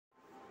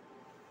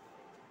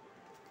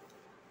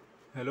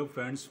Hello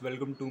friends,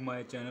 welcome to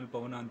my channel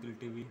Pawan Antil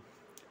TV.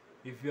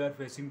 If you are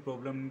facing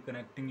problem in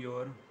connecting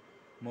your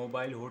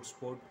mobile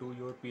hotspot to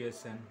your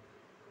PSN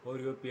or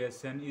your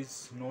PSN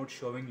is not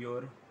showing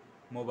your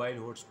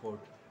mobile hotspot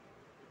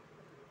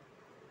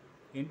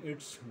in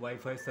its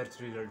Wi-Fi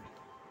search result,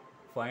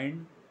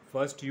 find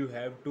first you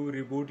have to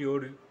reboot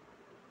your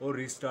or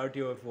restart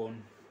your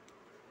phone.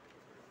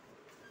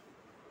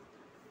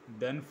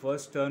 Then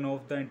first turn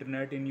off the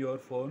internet in your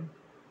phone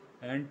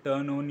and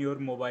turn on your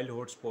mobile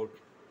hotspot.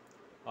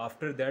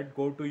 After that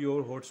go to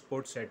your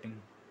hotspot setting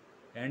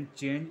and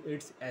change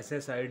its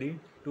SSID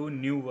to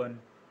new one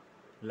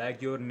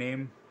like your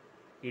name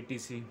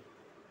etc,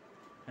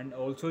 and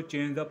also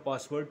change the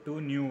password to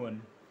new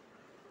one.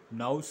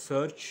 Now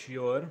search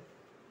your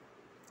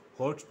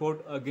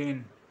hotspot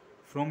again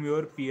from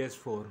your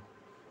ps4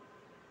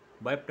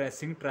 by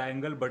pressing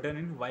triangle button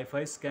in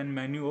Wi-Fi scan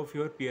menu of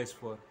your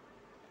ps4.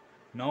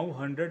 Now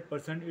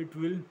 100% it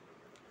will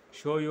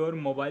show your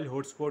mobile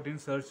hotspot in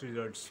search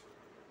results.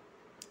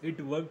 It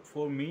worked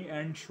for me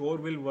and sure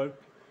will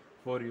work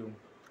for you.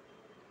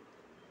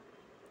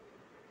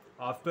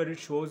 After it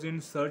shows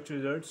in search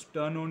results,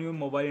 turn on your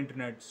mobile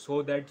internet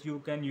so that you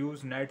can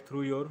use net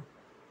through your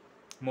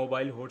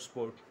mobile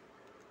hotspot.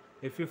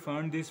 If you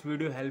found this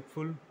video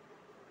helpful,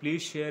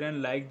 please share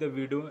and like the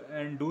video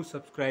and do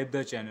subscribe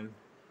the channel.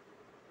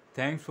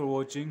 Thanks for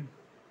watching.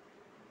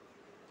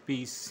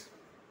 Peace.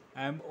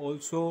 I am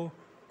also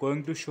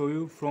going to show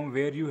you from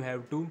where you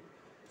have to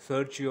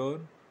search your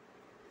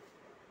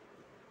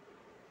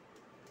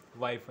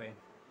Wi-Fi.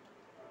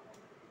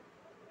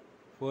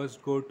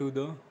 First go to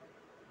the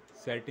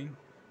setting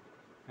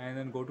and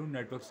then go to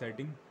network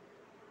setting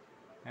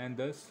and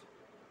thus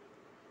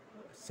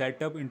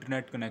set up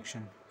internet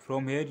connection.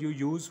 From here you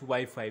use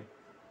Wi-Fi.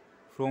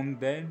 From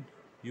then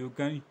you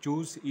can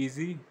choose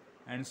easy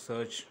and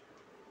search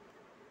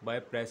by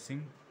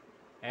pressing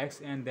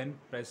X and then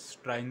press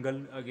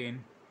triangle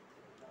again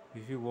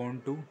if you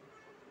want to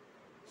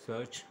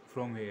search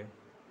from here.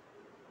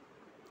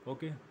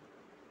 Okay,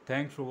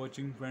 thanks for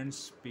watching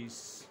friends.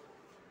 Peace.